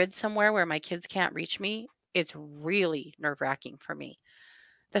off the grid somewhere where my kids can't reach me, it's really nerve-wracking for me.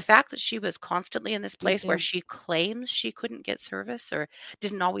 The fact that she was constantly in this place where she claims she couldn't get service or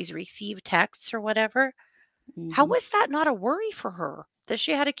didn't always receive texts or whatever, how was that not a worry for her? That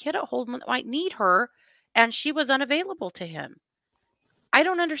she had a kid at home that might need her and she was unavailable to him. I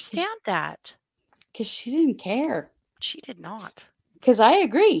don't understand that. Because she didn't care. She did not. Because I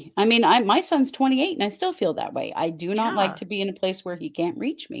agree. I mean, my son's 28 and I still feel that way. I do not like Yeah. to be in a place where he can't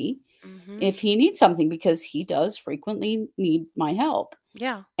reach me Mhm. if he needs something, because he does frequently need my help.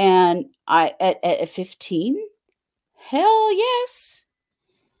 Yeah. And I at 15, hell yes.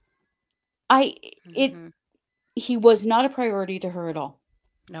 Mhm. He was not a priority to her at all.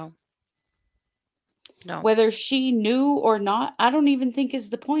 No. No. Whether she knew or not, I don't even think is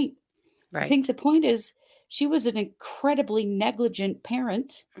the point. I think Right. the point is she was an incredibly negligent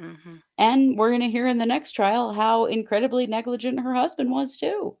parent. Mhm. And we're going to hear in the next trial how incredibly negligent her husband was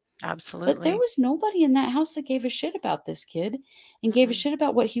too. But there Absolutely. was nobody in that house that gave a shit about this kid and gave a Mm-mm. shit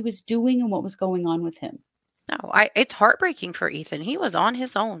about what he was doing and what was going on with him. No, it's heartbreaking for Ethan. He was on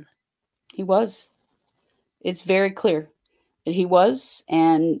his own. He was. It's very clear that he was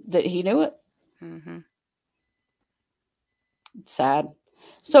and that he knew it. Mhm. It's sad.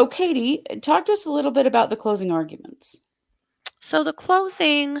 So, Katie, talk to us a little bit about the closing arguments. So the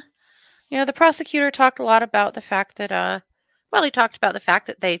closing, the prosecutor talked a lot about the fact that he talked about the fact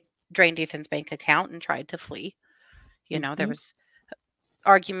that they drained Ethan's bank account and tried to flee. There Mhm. was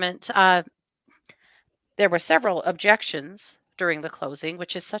argument. There were several objections during the closing,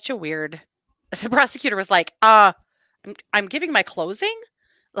 which is such a weird. The prosecutor was like, I'm giving my closing?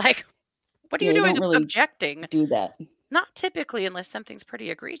 Like, what are Yeah, you you doing don't really objecting? do that. Not typically, unless something's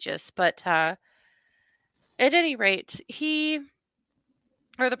pretty egregious. But at any rate, the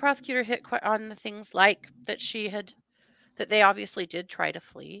prosecutor hit on the things like that they obviously did try to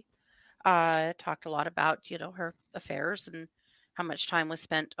flee. Talked a lot about, her affairs and how much time was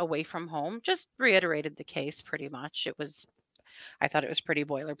spent away from home. Just reiterated the case pretty much. I thought it was pretty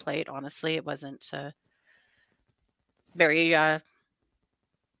boilerplate, honestly. It wasn't very,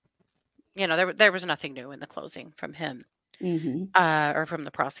 there was nothing new in the closing from him Mm-hmm. or from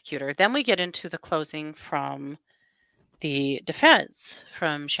the prosecutor. Then we get into the closing from the defense,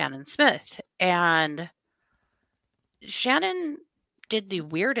 from Shannon Smith. And Shannon did the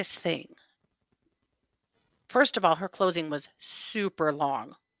weirdest thing. First of all, her closing was super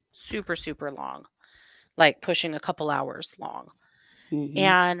long, super, super long, like pushing a couple hours long. Mm-hmm.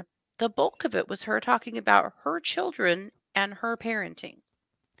 And the bulk of it was her talking about her children and her parenting.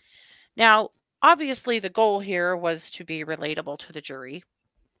 Now, obviously, the goal here was to be relatable to the jury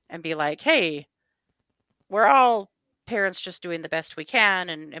and be like, hey, we're all parents just doing the best we can,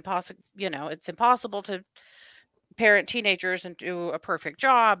 and it's impossible to parent teenagers and do a perfect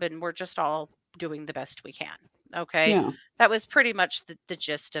job, and we're just all doing the best we can. Okay. Yeah. That was pretty much the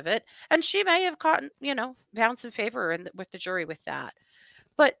gist of it. And she may have found some favor with the jury with that.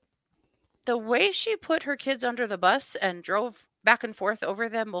 But the way she put her kids under the bus and drove back and forth over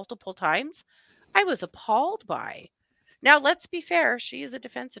them multiple times, I was appalled by. Now, let's be fair. She is a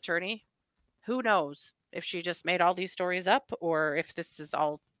defense attorney. Who knows if she just made all these stories up or if this is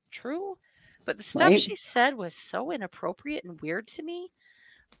all true? But the stuff Right. she said was so inappropriate and weird to me.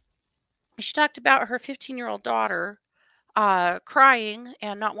 She talked about her 15-year-old daughter crying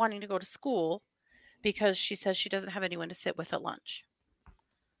and not wanting to go to school because she says she doesn't have anyone to sit with at lunch.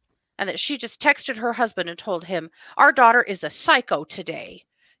 And that she just texted her husband and told him, our daughter is a psycho today.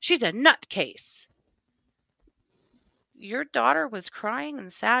 She's a nutcase. Your daughter was crying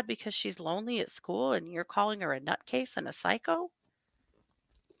and sad because she's lonely at school and you're calling her a nutcase and a psycho?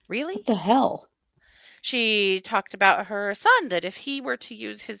 Really? What the hell? She talked about her son, that if he were to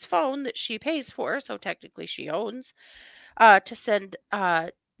use his phone that she pays for, so technically she owns, to send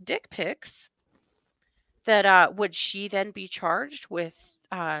dick pics, that would she then be charged with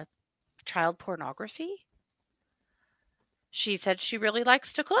child pornography? She said she really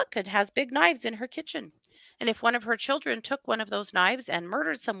likes to cook and has big knives in her kitchen. And if one of her children took one of those knives and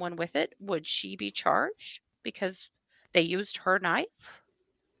murdered someone with it, would she be charged because they used her knife?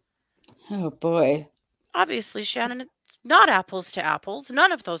 Oh boy. Obviously, Shannon, it's not apples to apples.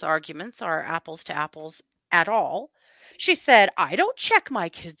 None of those arguments are apples to apples at all. She said, I don't check my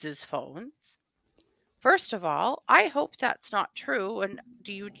kids' phones. First of all, I hope that's not true. And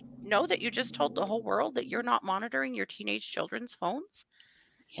do you know that you just told the whole world that you're not monitoring your teenage children's phones?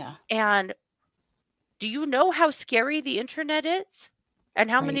 Yeah. And do you know how scary the internet is? And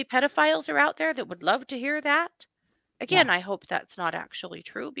how many pedophiles are out there that would love to hear that? Again, Yeah. I hope that's not actually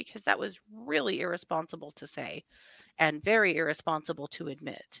true because that was really irresponsible to say and very irresponsible to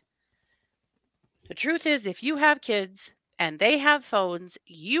admit. The truth is, if you have kids and they have phones,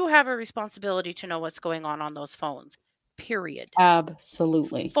 you have a responsibility to know what's going on those phones. Period.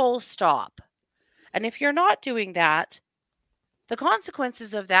 Absolutely. Full stop. And if you're not doing that, the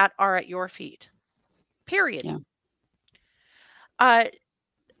consequences of that are at your feet. period. Yeah.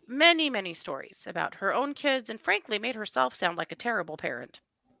 Many, many stories about her own kids, and frankly made herself sound like a terrible parent.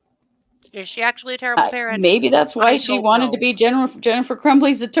 Is she actually a terrible parent? Maybe that's why I she don't wanted to know. be Jennifer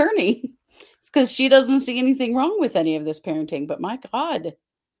Crumbley's attorney. It's because she doesn't see anything wrong with any of this parenting. But my God,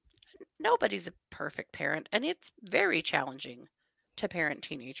 Nobody's a perfect parent, and it's very challenging to parent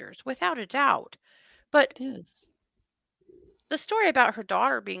teenagers, without a doubt. But it is. the story about her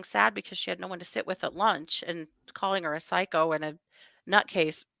daughter being sad because she had no one to sit with at lunch and calling her a psycho and a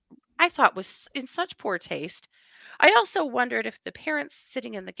nutcase, I thought was in such poor taste. I also wondered if the parents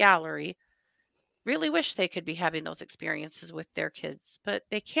sitting in the gallery really wish they could be having those experiences with their kids, but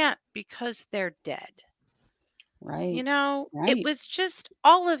they can't because they're dead. Right. It Right. was just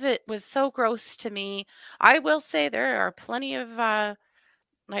all of it was so gross to me. I will say there are plenty of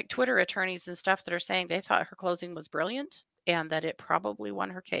like Twitter attorneys and stuff that are saying they thought her closing was brilliant and that it probably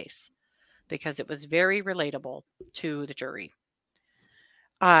won her case because it was very relatable to the jury.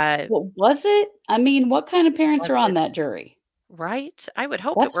 Well, was it? I mean, what kind of parents Was are on it that jury? right? I would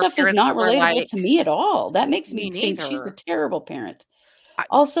hope That it were stuff is parents not that were relatable like, to me at all. That makes me me think she's a neither. terrible parent. I,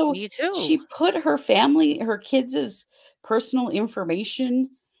 Also, me too. she put her family, her kids' personal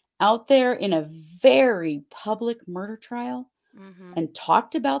information out there in a very public murder trial Hmm. and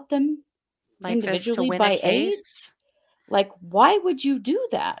talked about them Like this to individually win a by age. case. Like, why would you do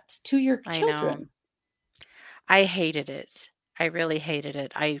that to your I know. children? I hated it. I really hated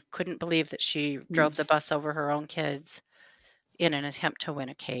it. I couldn't believe that she drove the bus over her own kids in an attempt to win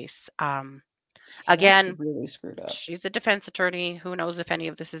a case. Yeah, that's Again, really screwed up. she's a defense attorney. Who knows if any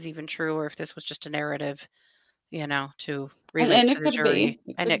of this is even true or if this was just a narrative, to relate And to it the could be. jury.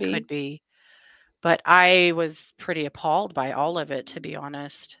 It And could it could be. be. But I was pretty appalled by all of it, to be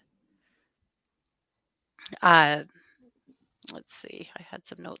honest. Uh, let's see. I had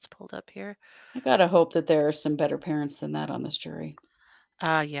some notes pulled up here. I gotta hope that there are some better parents than that on this jury.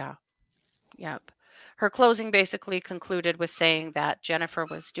 Yeah. Yep. Her closing basically concluded with saying that Jennifer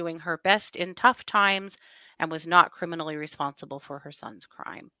was doing her best in tough times and was not criminally responsible for her son's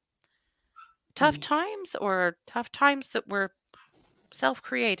crime. Tough times or tough times that were self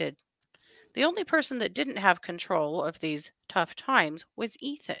created? The only person that didn't have control of these tough times was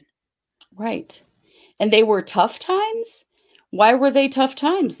Ethan. Right. And they were tough times? Why were they tough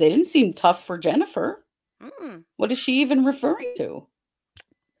times? They didn't seem tough for Jennifer. Mm-mm. What is she even referring to?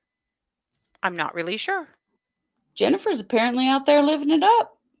 I'm not really sure. Jennifer's apparently out there living it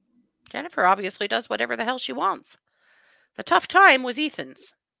up. Jennifer obviously does whatever the hell she wants. The tough time was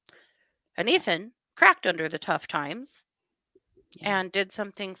Ethan's. And Ethan cracked under the tough times and did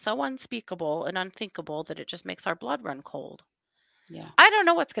something so unspeakable and unthinkable that it just makes our blood run cold. Yeah. I don't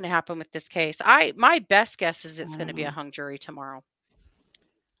know what's going to happen with this case. My best guess is it's I going to don't be a know. hung jury tomorrow.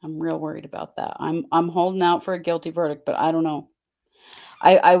 I'm real worried about that. I'm holding out for a guilty verdict, but I don't know.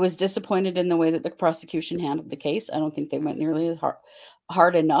 I was disappointed in the way that the prosecution handled the case. I don't think they went nearly as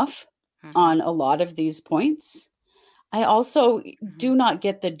hard enough on Mhm. a lot of these points. I also Mhm. do not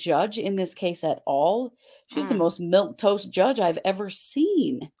get the judge in this case at all. She's the most milquetoast judge I've ever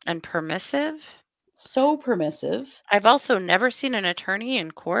seen. And permissive. So permissive. I've also never seen an attorney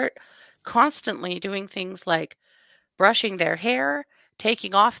in court constantly doing things like brushing their hair,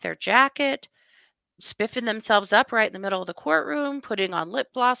 taking off their jacket, spiffing themselves up right in the middle of the courtroom, putting on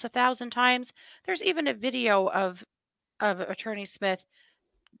lip gloss 1,000 times. There's even a video of Attorney Smith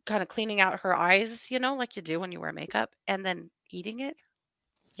kind of cleaning out her eyes, like you do when you wear makeup, and then eating it.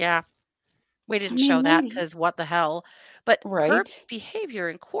 Yeah. We I didn't mean, show that lady. because what the hell? But her Right. behavior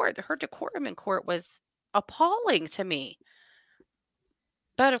in court, her decorum in court was appalling to me.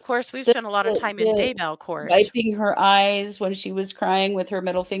 But of course, we've The, spent a lot of the, time in the Daybell court. wiping her eyes when she was crying with her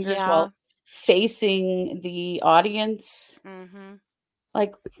middle fingers Yeah. while facing the audience. Hmm.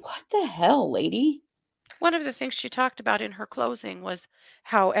 Like, what the hell, lady? One of the things she talked about in her closing was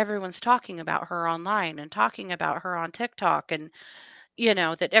how everyone's talking about her online and talking about her on TikTok and,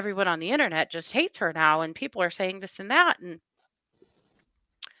 that everyone on the internet just hates her now and people are saying this and that. And,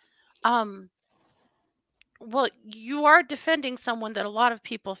 well, you are defending someone that a lot of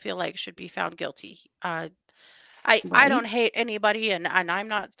people feel like should be found guilty. I don't Right? hate anybody, and I'm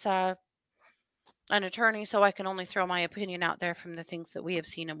not an attorney, so I can only throw my opinion out there from the things that we have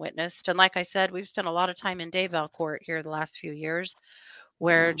seen and witnessed. And like I said, we've spent a lot of time in Daybell court here the last few years,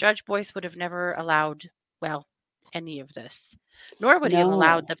 where Yeah. Judge Boyce would have never allowed, well, any of this, nor would he have No.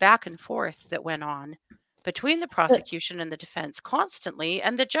 allowed the back and forth that went on between the prosecution and the defense constantly,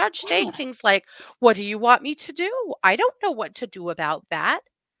 and the judge saying Yeah. things like, "What do you want me to do? I don't know what to do about that."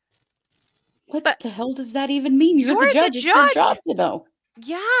 What But the hell does that even mean? You're you're the the judge. It's your job judge. to know.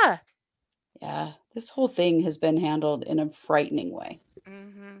 Yeah. Yeah, this whole thing has been handled in a frightening way.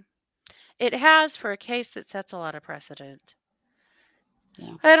 Mm-hmm. It has, for a case that sets a lot of precedent.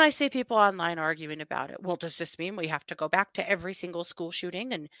 Yeah. And I see people online arguing about it. Well, does this mean we have to go back to every single school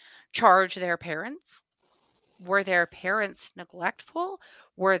shooting and charge their parents? Were their parents neglectful?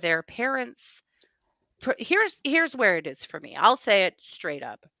 Were their parents here's where it is for me. I'll say it straight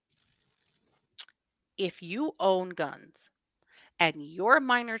up. If you own guns and your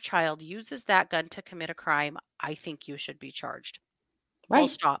minor child uses that gun to commit a crime, I think you should be charged. Full Right.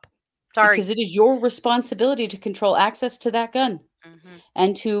 stop. Sorry. Because it is your responsibility to control access to that gun Mm-hmm.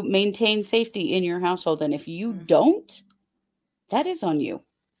 and to maintain safety in your household. And if you Mhm. don't, that is on you.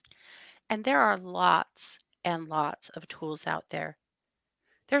 And there are lots and lots of tools out there.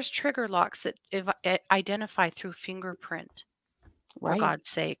 There's trigger locks that identify through fingerprint, for Right. God's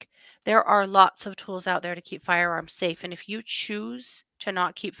sake. There are lots of tools out there to keep firearms safe. And if you choose to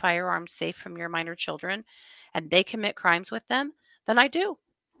not keep firearms safe from your minor children and they commit crimes with them, then I do.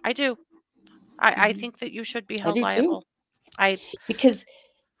 I do. I Mhm. think that you should be I held do too. liable. Because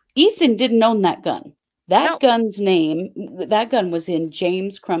Ethan didn't own that gun. That Nope. that gun was in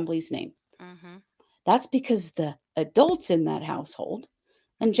James Crumbley's name. Mm-hmm. That's because the adults in that household,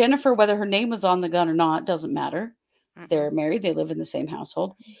 and Jennifer, whether her name was on the gun or not, doesn't matter. Mm-hmm. They're married, they live in the same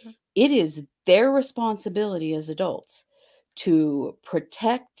household. Mm-hmm. It is their responsibility as adults to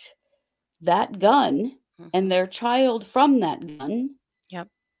protect that gun Mm-hmm. and their child from that gun. Yep.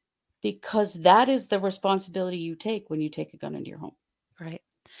 Because that is the responsibility you take when you take a gun into your home. Right.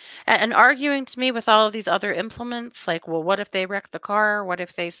 And arguing to me with all of these other implements, like, well, what if they wreck the car? What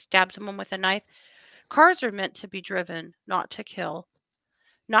if they stab someone with a knife? Cars are meant to be driven, not to kill.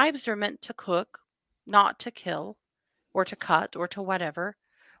 Knives are meant to cook, not to kill or to cut or to whatever.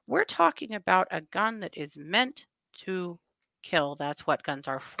 We're talking about a gun that is meant to kill. That's what guns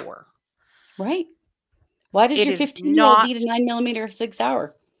are for. Right. Why does It your is 15-year-old not. need a 9mm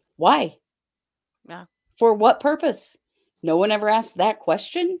 6-hour? Why? Yeah, For what purpose? No one ever asked that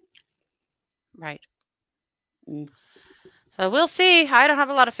question. right. Mm. So we'll see. I don't have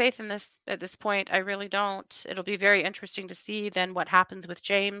a lot of faith in this at this point. I really don't. It'll be very interesting to see then what happens with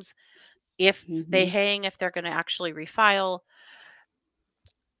James. If they Mhm. hang, if they're going to actually refile.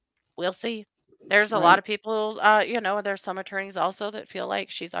 We'll see. There's a lot Right. of people, there's some attorneys also that feel like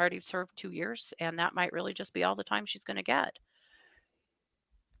she's already served 2 years, and that might really just be all the time she's going to get.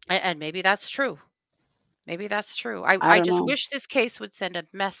 And maybe that's true. Maybe that's true. I I don't just know. wish this case would send a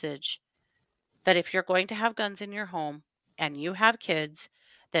message that if you're going to have guns in your home and you have kids,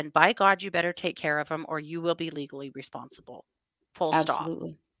 then by God, you better take care of them or you will be legally responsible. Full stop.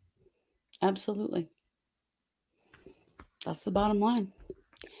 Absolutely. Absolutely. That's the bottom line.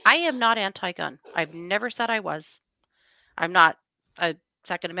 I am not anti-gun. I've never said I was. I'm not a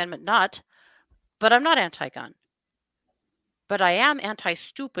Second Amendment nut, but I'm not anti-gun. But I am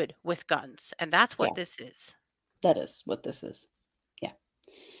anti-stupid with guns, and that's what Yeah. this is. That is what this is. Yeah.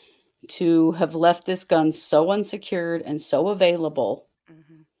 To have left this gun so unsecured and so available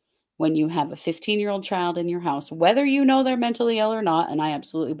Mhm. when you have a 15-year-old child in your house, whether you know they're mentally ill or not, and I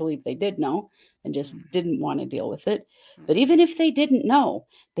absolutely believe they did know and just didn't want to deal with it. But even if they didn't know,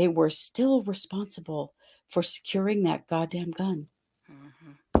 they were still responsible for securing that goddamn gun.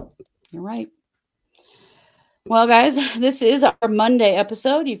 Mhm. You're right. Well, guys, this is our Monday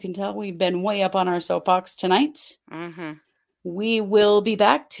episode. You can tell we've been way up on our soapbox tonight. Mhm. We will be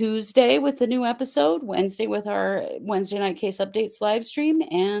back Tuesday with a new episode, Wednesday with our Wednesday night case updates live stream,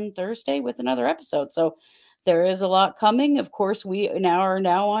 and Thursday with another episode. So there is a lot coming. Of course, we are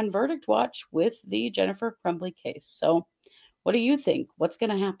now on verdict watch with the Jennifer Crumbley case. So what do you think? What's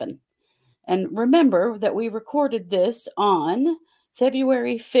going to happen? And remember that we recorded this on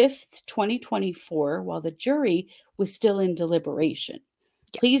February 5th, 2024, while the jury was still in deliberation.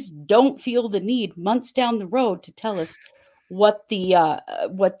 Yeah. Please don't feel the need months down the road to tell us what the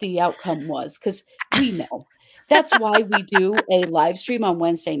outcome was, because we know. That's why we do a live stream on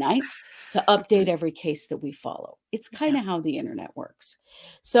Wednesday nights to update every case that we follow. It's kind of how the internet works.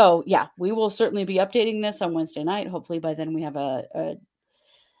 So yeah, we will certainly be updating this on Wednesday night. Hopefully by then we have a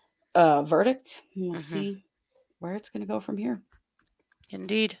verdict. We'll see where it's going to go from here.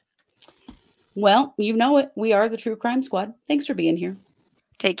 Indeed. Well, you know it. We are the True Crime Squad. Thanks for being here.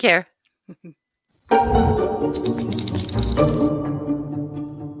 Take care.